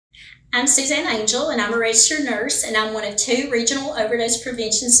I'm Suzanne Angel, and I'm a registered nurse, and I'm one of 2 Regional Overdose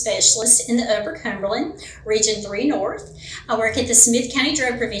Prevention Specialists in the Upper Cumberland, Region 3 North. I work at the Smith County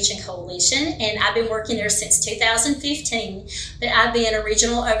Drug Prevention Coalition, and I've been working there since 2015, but I've been a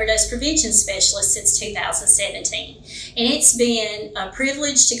Regional Overdose Prevention Specialist since 2017. And it's been a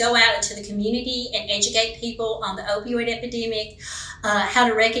privilege to go out into the community and educate people on the opioid epidemic, how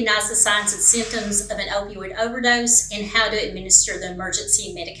to recognize the signs and symptoms of an opioid overdose, and how to administer the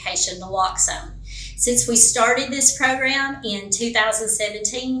emergency medication naloxone. Since we started this program in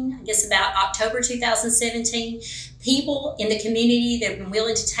 2017, I guess about October 2017, people in the community that have been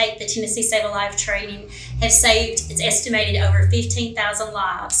willing to take the Tennessee Save a Life training have saved, it's estimated, over 15,000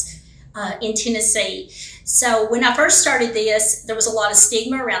 lives in Tennessee. So when I first started this, there was a lot of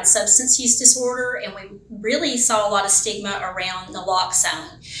stigma around substance use disorder, and we really saw a lot of stigma around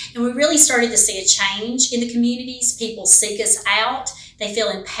naloxone. And we really started to see a change in the communities. People seek us out. They feel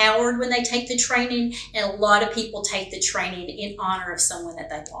empowered when they take the training, and a lot of people take the training in honor of someone that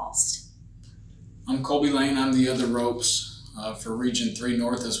they lost. I'm Colby Lane. I'm the other ropes for Region 3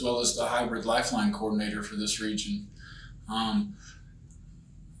 North, as well as the hybrid lifeline coordinator for this region.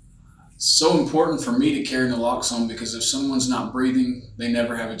 So important for me to carry naloxone, because if someone's not breathing, they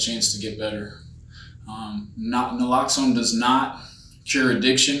never have a chance to get better. Naloxone does not cure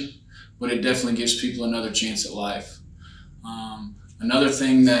addiction, but it definitely gives people another chance at life. Another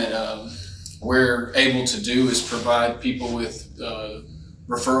thing that we're able to do is provide people with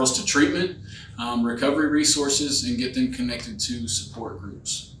referrals to treatment, recovery resources, and get them connected to support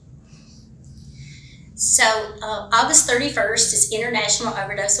groups. So August 31st is International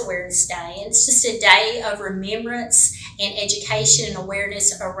Overdose Awareness Day, and it's just a day of remembrance and education and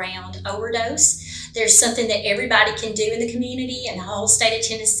awareness around overdose. There's something that everybody can do in the community and the whole state of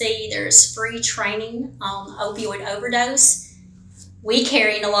Tennessee. There's free training on opioid overdose. We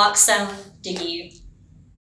carry naloxone. Do you?